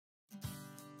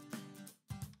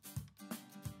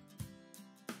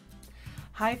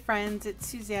Hi friends, it's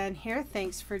Suzanne here.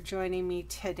 Thanks for joining me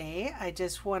today. I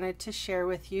just wanted to share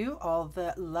with you all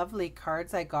the lovely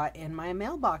cards I got in my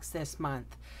mailbox this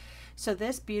month. So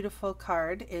this beautiful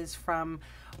card is from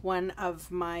one of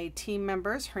my team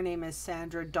members. Her name is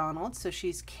Sandra Donald. So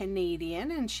she's Canadian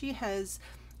and she has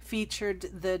featured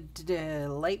the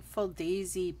delightful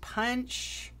Daisy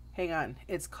Punch. Hang on,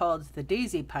 it's called the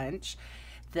Daisy Punch,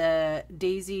 the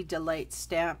Daisy Delight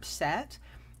stamp set,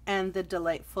 and the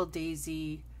Delightful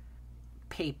Daisy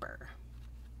paper.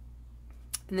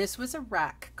 And this was a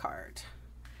rack card.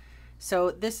 So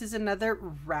this is another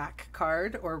rack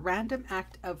card or random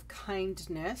act of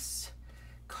kindness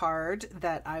card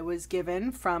that I was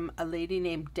given from a lady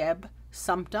named Deb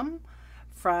Sumptum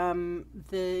from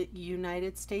the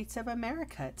United States of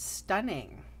America. It's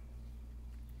stunning.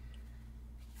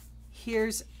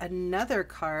 Here's another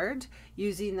card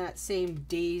using that same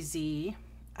Daisy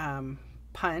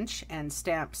punch and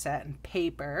stamp set and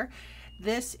paper.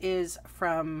 This is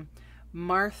from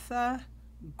Martha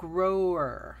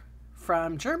Grower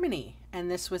from Germany, and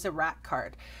this was a rack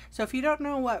card. So if you don't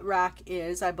know what rack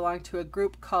is, I belong to a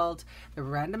group called the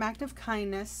Random Act of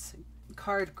Kindness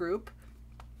card group,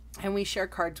 and we share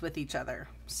cards with each other.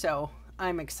 So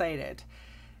I'm excited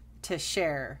to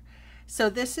share. So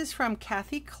this is from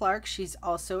Kathy Clark. She's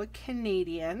also a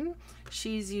Canadian.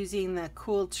 She's using the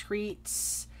Cool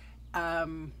Treats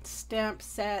stamp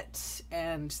set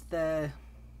and the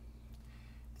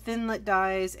Thinlit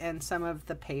dies and some of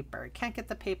the paper. Can't get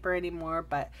the paper anymore,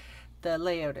 but the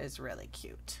layout is really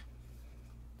cute.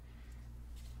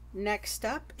 Next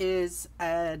up is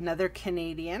another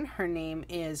Canadian. Her name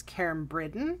is Karen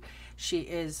Bridden. She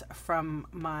is from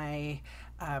my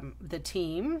the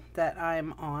team that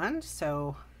I'm on.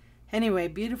 So anyway,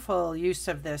 beautiful use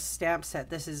of this stamp set.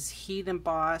 This is heat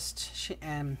embossed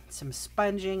and some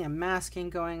sponging and masking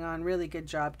going on. Really good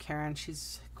job, Karen.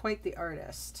 She's quite the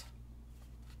artist.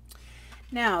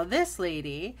 Now, this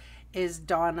lady is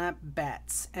Donna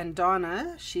Betts. And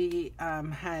Donna, she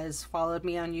has followed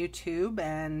me on YouTube,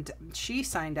 and she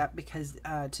signed up because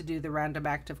to do the Random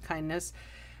Act of Kindness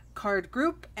card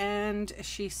group, and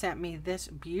she sent me this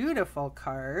beautiful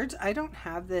card. I don't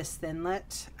have this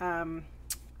Thinlit,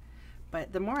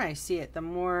 but the more I see it, the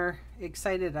more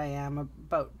excited I am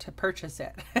about to purchase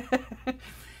it.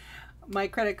 My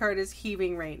credit card is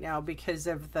heaving right now because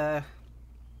of the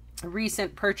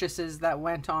recent purchases that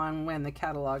went on when the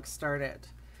catalog started.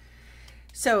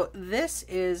 So this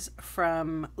is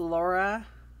from Laura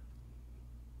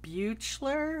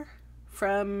Buchler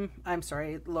from, I'm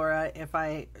sorry, Laura, if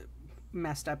I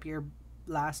messed up your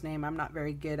last name, I'm not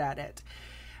very good at it,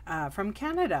 from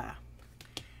Canada.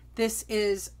 This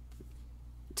is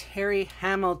Terry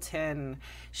Hamilton.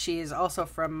 She is also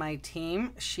from my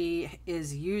team. She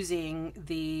is using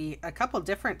a couple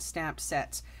different stamp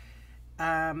sets.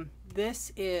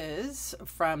 This is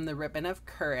from the Ribbon of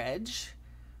Courage.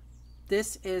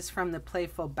 This is from the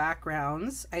Playful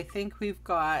Backgrounds. I think we've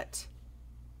got,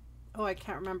 oh, I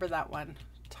can't remember that one.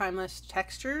 Timeless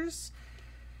Textures.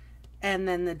 And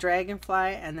then the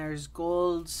Dragonfly, and there's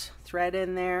gold thread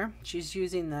in there. She's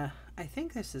using the, I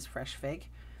think this is Fresh Fig.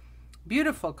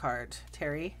 Beautiful card,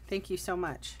 Terry. Thank you so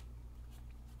much.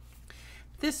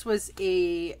 This was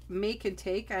a make and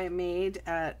take I made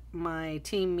at my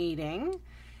team meeting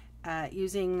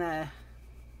using the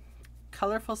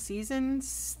Colorful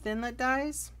Seasons Thinlit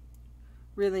dies.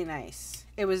 Really nice.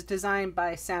 It was designed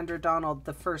by Sandra Donald,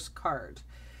 the first card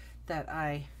that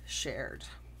I shared.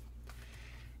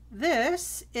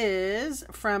 This is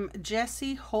from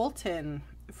Jessie Holton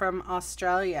from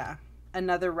Australia.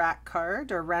 Another rack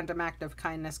card or Random Act of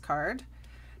Kindness card.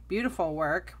 Beautiful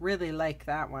work. Really like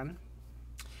that one.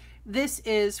 This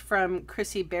is from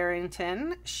Chrissy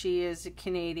Barrington. She is a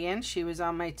Canadian. She was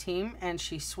on my team and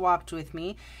she swapped with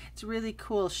me. It's really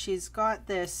cool. She's got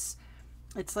this,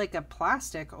 it's like a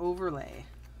plastic overlay.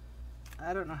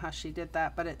 I don't know how she did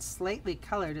that, but it's slightly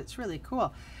colored. It's really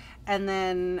cool. And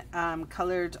then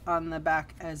colored on the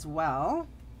back as well.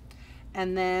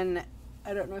 And then,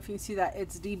 I don't know if you can see that,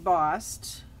 it's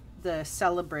debossed, the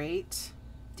Celebrate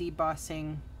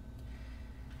debossing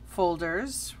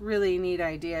folders. Really neat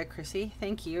idea, Chrissy.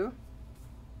 Thank you.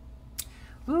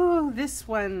 Ooh, this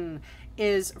one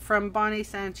is from Bonnie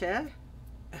Sanchez,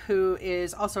 who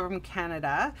is also from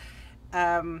Canada.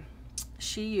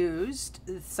 She used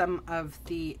some of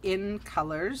the in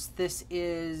colors. This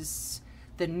is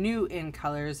the new in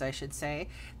colors, I should say.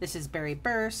 This is Berry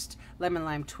Burst, Lemon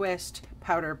Lime Twist,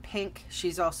 Powder Pink.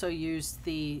 She's also used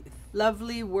the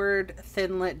lovely word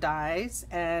Thinlit dies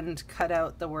and cut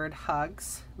out the word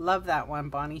hugs. Love that one,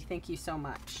 Bonnie. Thank you so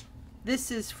much.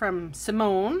 This is from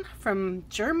Simone from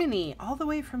Germany, all the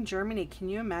way from Germany. Can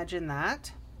you imagine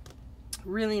that?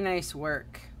 Really nice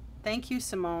work. Thank you,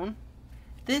 Simone.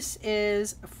 This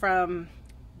is from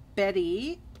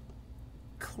Betty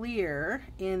Clear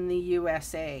in the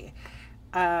USA.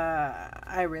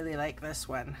 I really like this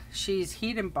one. She's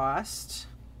heat embossed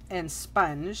and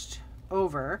sponged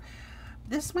over.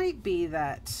 This might be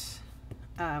that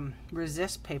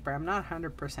resist paper. I'm not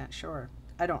 100% sure.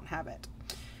 I don't have it.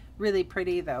 Really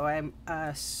pretty though. I'm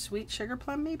sweet sugar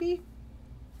plum, maybe?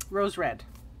 Rose red.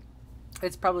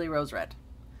 It's probably rose red.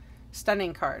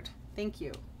 Stunning card. Thank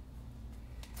you.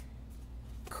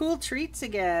 Cool treats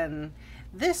again.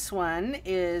 This one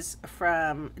is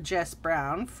from Jess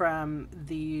Brown from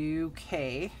the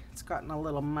UK. It's gotten a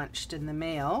little munched in the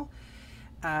mail.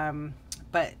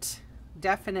 But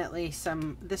definitely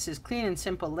this is clean and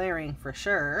simple layering for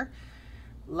sure.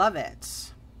 Love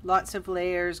it. Lots of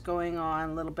layers going on,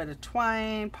 a little bit of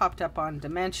twine, popped up on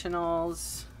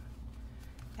dimensionals,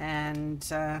 and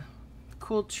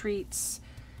cool treats,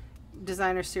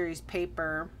 designer series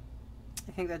paper.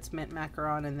 I think that's mint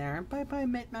macaron in there. Bye bye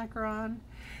mint macaron.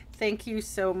 Thank you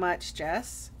so much,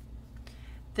 Jess.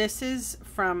 This is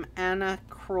from Anna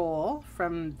Kroll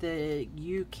from the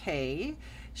UK.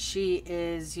 She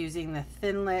is using the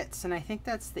Thinlits, and I think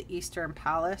that's the Eastern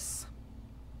Palace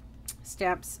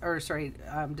stamps, or sorry,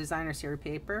 designer series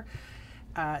paper.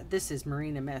 This is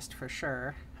Marina Mist for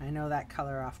sure. I know that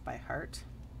color off by heart.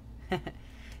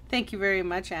 Thank you very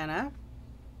much, Anna.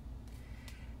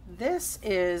 This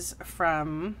is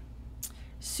from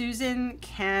Susan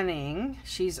Canning.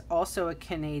 She's also a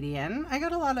Canadian. I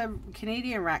got a lot of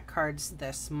Canadian rack cards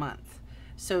this month.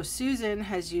 So Susan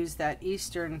has used that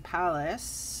Eastern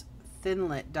Palace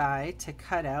Thinlit die to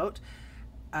cut out,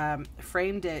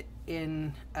 framed it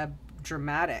in a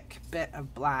dramatic bit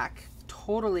of black,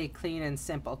 totally clean and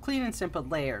simple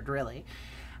layered, really.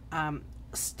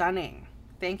 Stunning.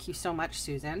 Thank you so much,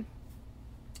 Susan.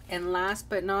 And last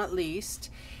but not least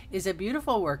is a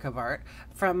beautiful work of art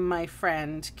from my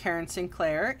friend Karen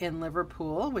Sinclair in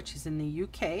Liverpool, which is in the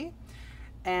UK.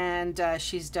 And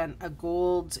she's done a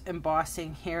gold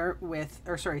embossing here with,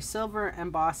 or sorry, silver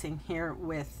embossing here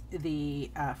with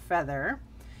the feather.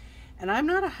 And I'm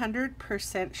not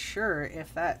 100% sure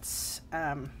if that's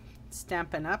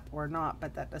Stampin' Up or not,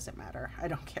 but that doesn't matter. I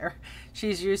don't care.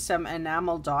 She's used some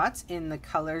enamel dots in the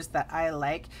colors that I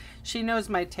like. She knows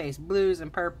my taste, blues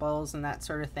and purples and that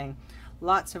sort of thing.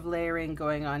 Lots of layering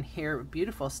going on here,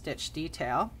 beautiful stitch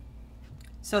detail.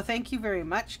 So thank you very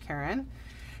much, Karen.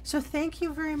 So thank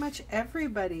you very much,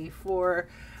 everybody, for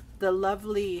the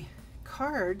lovely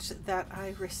cards that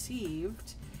I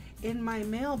received in my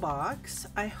mailbox.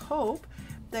 I hope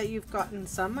that you've gotten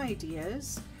some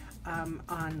ideas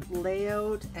on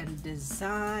layout and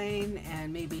design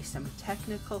and maybe some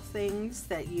technical things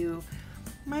that you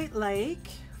might like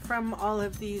from all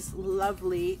of these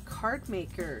lovely card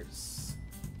makers.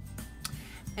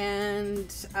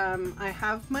 And I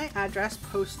have my address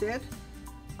posted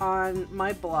on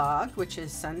my blog, which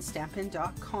is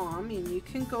sunstampin.com, and you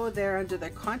can go there under the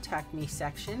contact me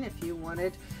section if you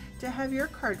wanted to have your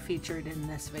card featured in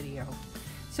this video.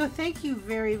 So thank you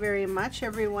very, very much,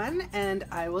 everyone, and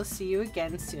I will see you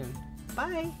again soon.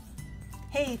 Bye.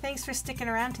 Hey, thanks for sticking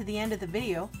around to the end of the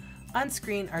video. On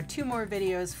screen are 2 more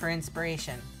videos for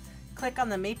inspiration. Click on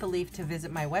the maple leaf to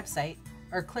visit my website,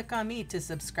 or click on me to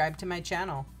subscribe to my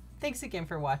channel. Thanks again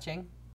for watching.